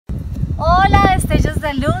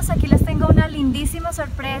Luz, aquí les tengo una lindísima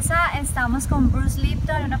sorpresa. Estamos con Bruce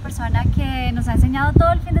Lipton, una persona que nos ha enseñado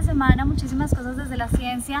todo el fin de semana muchísimas cosas desde la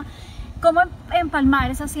ciencia, cómo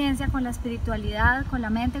empalmar esa ciencia con la espiritualidad, con la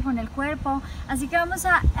mente, con el cuerpo. Así que vamos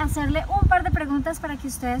a hacerle un par de preguntas para que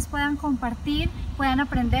ustedes puedan compartir, puedan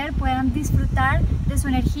aprender, puedan disfrutar de su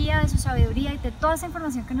energía, de su sabiduría y de toda esa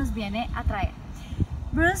información que nos viene a traer.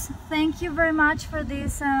 Bruce, thank you very much for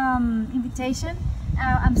this invitation.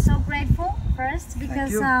 I'm so grateful first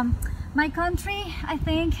because my country, I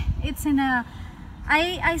think it's in a,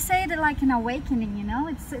 I say it like an awakening, you know,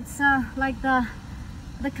 it's like the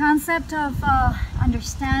concept of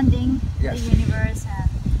understanding the universe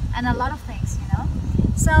and a lot of things, you know.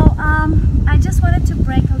 So I just wanted to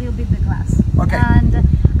break a little bit the glass. Okay. And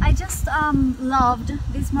I just loved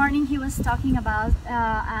this morning he was talking about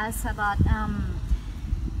a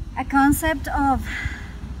concept of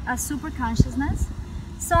a super consciousness.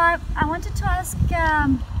 So I wanted to ask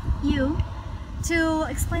you to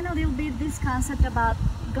explain a little bit this concept about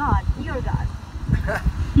God, your God.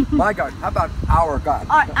 My God, how about our God?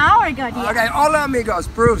 Our God, yeah. Okay, hola amigos,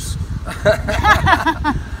 Bruce.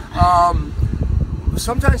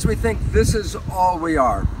 Sometimes we think this is all we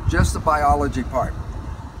are, just the biology part.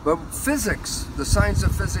 But physics, the science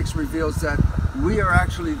of physics reveals that we are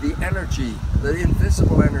actually the energy, the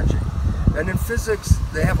invisible energy. And in physics,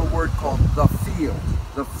 they have a word called the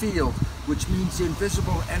field, which means the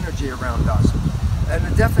invisible energy around us. And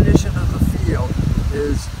the definition of the field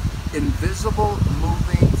is invisible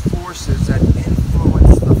moving forces that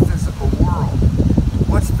influence the physical world.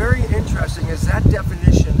 What's very interesting is that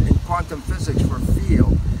definition in quantum physics for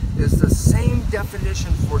field is the same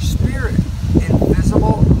definition for spirit,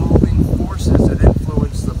 invisible moving forces that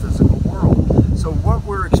influence the physical world. So what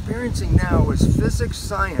we're experiencing now is physics,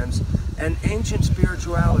 science, and ancient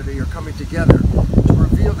spirituality are coming together to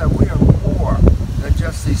reveal that we are more than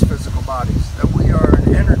just these physical bodies, that we are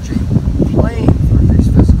an energy playing through these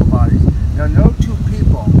physical bodies. Now, no two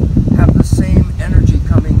people have the same energy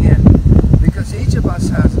coming in because each of us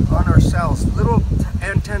has on our cells little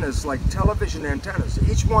antennas like television antennas,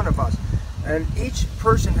 each one of us, and each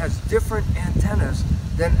person has different antennas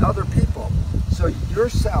than other people. So your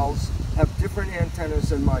cells have different antennas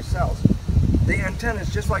than my cells. The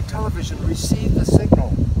antennas, just like television, receive the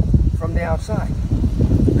signal from the outside.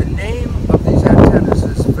 The name of these antennas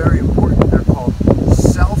is very important. They're called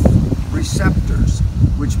self-receptors,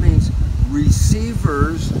 which means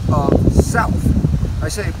receivers of self. I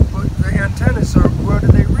say, but the antennas are, what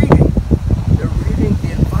are they reading? They're reading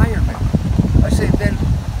the environment. I say, then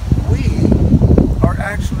we are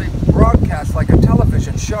actually broadcast like a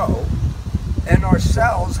television show, and our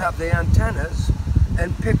cells have the antennas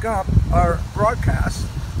and pick up our broadcast.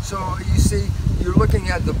 So you see, you're looking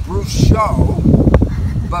at the Bruce show,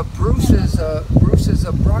 but Bruce is a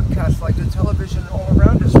broadcast like the television all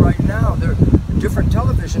around us right now. They're different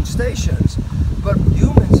television stations, but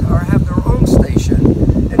humans have their own station,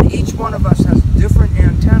 and each one of us has different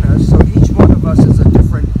antennas, so each one of us is a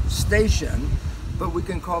different station, but we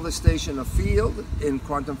can call the station a field in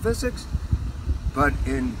quantum physics, but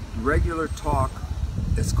in regular talk,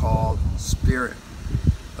 it's called spirit.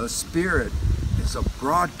 A spirit is a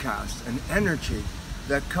broadcast, an energy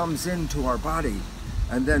that comes into our body,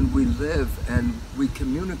 and then we live and we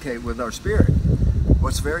communicate with our spirit.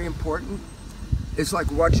 What's very important, it's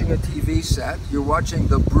like watching a TV set. You're watching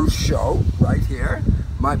the Bruce show right here.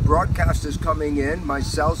 My broadcast is coming in, my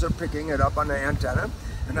cells are picking it up on the antenna,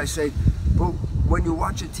 and I say, but when you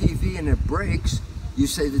watch a TV and it breaks, you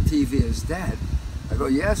say the TV is dead. I go,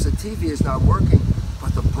 yes, the TV is not working,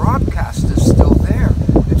 but the broadcast is still there.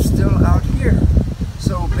 It's still out here.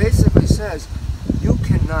 So basically says, you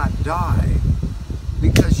cannot die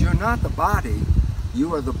because you're not the body,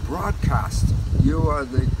 you are the broadcast. You are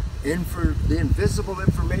the invisible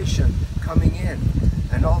information coming in.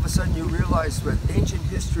 And all of a sudden you realize what ancient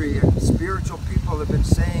history and spiritual people have been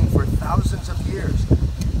saying for thousands of years,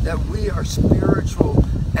 that we are spiritual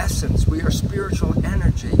essence, we are spiritual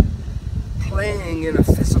energy playing in a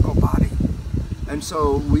physical body. And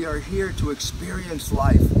so we are here to experience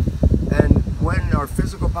life. And when our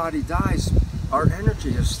physical body dies, our energy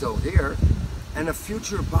is still here, and a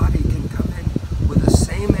future body can come in with the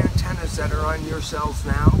same antennas that are on your cells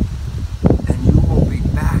now, and you will be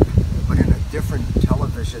back, but in a different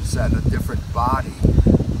television set, a different body.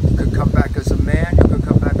 You could come back as a man, you could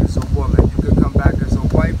come back as a woman, you could come back as a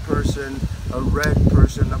white person, a red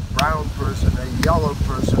person, a brown person, a yellow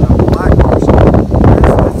person, a black person.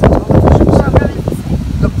 That's the television set.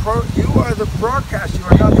 You are the broadcast, you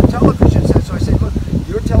are not the television set. So I say, look,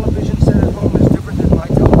 your television set at home is different than my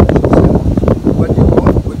television set. But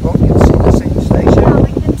we both can see the same station.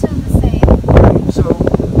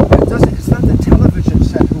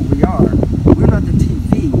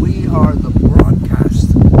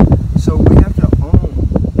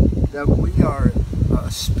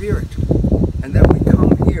 spirit. And then we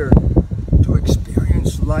come here to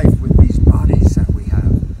experience life with these bodies that we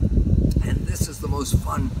have. And this is the most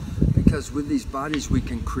fun, because with these bodies we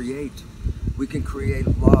can create. We can create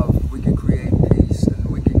love, we can create peace, and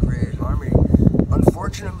we can create harmony.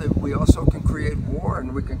 Unfortunately, we also can create war,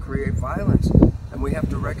 and we can create violence. And we have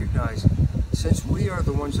to recognize, since we are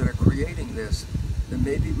the ones that are creating this, then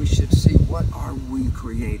maybe we should see, what are we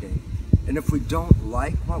creating? And if we don't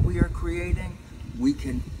like what we are creating, we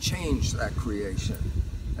can change that creation.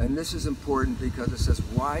 And this is important because it says,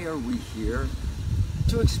 why are we here?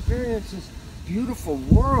 To experience this beautiful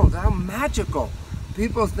world. How magical.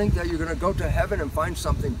 People think that you're going to go to heaven and find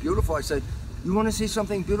something beautiful. I said, you want to see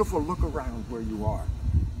something beautiful? Look around where you are.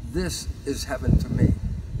 This is heaven to me.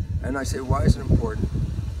 And I say, why is it important?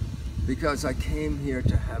 Because I came here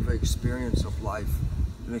to have an experience of life,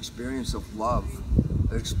 an experience of love,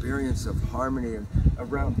 an experience of harmony, and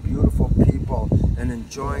around beautiful people, and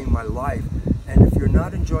enjoying my life. And if you're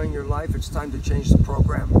not enjoying your life, it's time to change the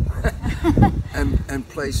program and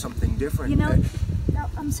play something different. You know,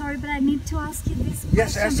 I'm sorry, but I need to ask you this question.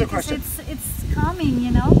 Yes, ask the question. It's coming,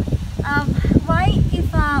 you know. Why,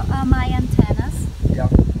 if my antennas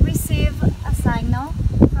receive a signal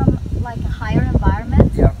from like a higher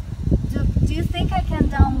environment, do you think I can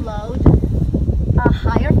download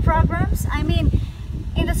higher programs? I mean,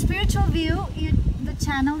 in the spiritual view, the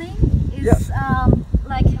channeling is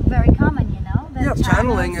like very common, you know?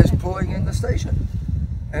 Channeling is pulling in the station.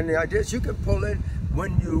 And the idea is you can pull in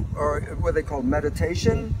when you are what they call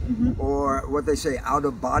meditation, or what they say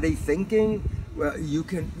out-of-body thinking. Well, you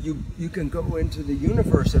can go into the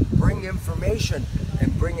universe and bring information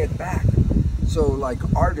and bring it back. So like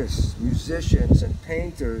artists, musicians, and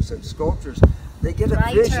painters, and sculptors, they get a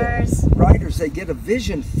vision. Writers, they get a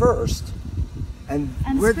vision first. And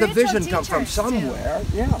where'd the vision come from? Somewhere,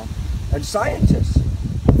 And scientists.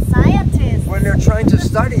 When they're trying to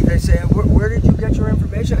study, they say, where did you get your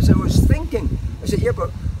information? I said, I was thinking. I said, yeah, but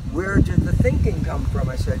where did the thinking come from?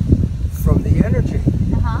 I said, from the energy.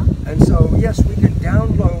 And so, yes, we can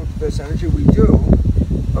download this energy, we do,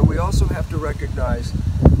 but we also have to recognize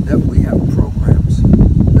that we have programs,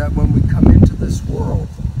 that when we come into this world,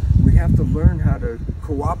 we have to learn how to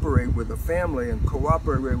cooperate with the family and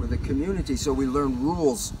cooperate with the community. So we learn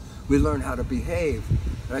rules, we learn how to behave.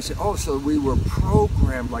 And I said, oh, so we were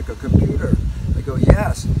programmed like a computer. I go,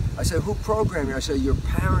 yes. I said, who programmed you? I said, your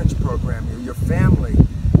parents program you, your family,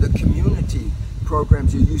 the community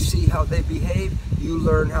programs you. You see how they behave, you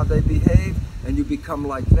learn how they behave, and you become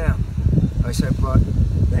like them. I said, but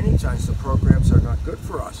many times the programs are not good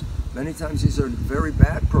for us. Many times these are very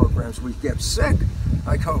bad programs. We get sick.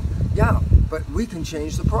 I go, yeah, but we can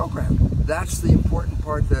change the program. That's the important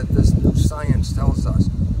part that this new science tells us.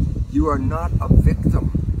 You are not a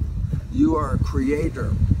victim. You are a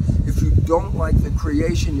creator. If you don't like the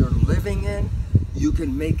creation you're living in, you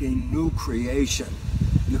can make a new creation.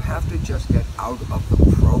 You have to just get out of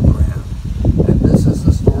the program. And this is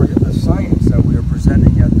the story of the science that we are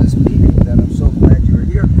presenting at this meeting, that I'm so glad you're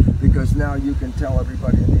here, because now you can tell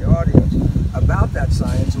everybody in the audience about that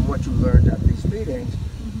science and what you learned at these meetings.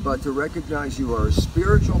 But to recognize you are a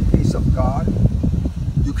spiritual piece of God.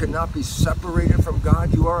 You cannot be separated from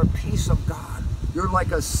God. You are a piece of God. You're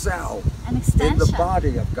like a cell in the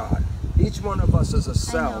body of God. Each one of us is a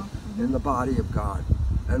cell in the body of God.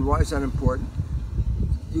 And why is that important?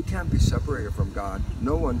 You can't be separated from God.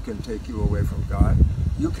 No one can take you away from God.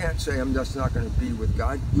 You can't say, I'm just not going to be with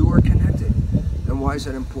God. You are connected. And why is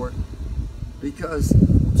that important? Because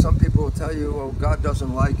some people will tell you, oh, God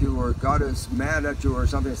doesn't like you, or God is mad at you, or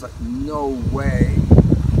something. It's like, no way.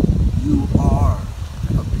 You are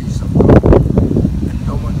a piece of God. And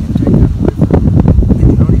no one can take that away from you. And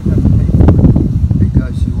you don't even have to pay for it,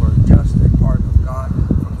 because you are just a part of God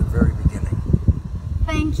from the very beginning.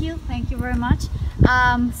 Thank you very much.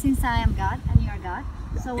 Since I am God and you are God,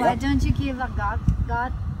 so why don't you give a God?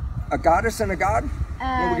 A goddess and a God?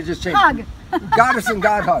 Well, we could just change hug. Goddess and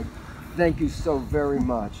God hug. Thank you so very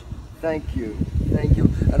much. Thank you. Thank you.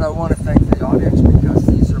 And I want to thank the audience, because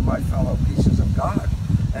these are my fellow pieces of God.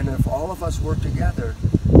 And if all of us work together,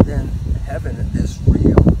 then heaven is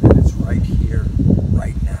real, and it's right here,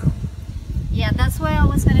 right now. Yeah, that's why I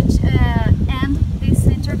was going to end this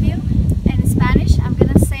interview in Spanish. I'm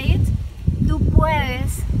going to say it. Tú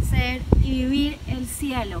puedes ser y vivir el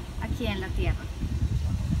cielo aquí en la tierra.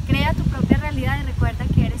 Crea tu propia realidad y recuerda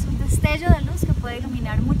que eres un destello de luz que puede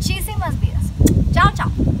iluminar muchísimas vidas.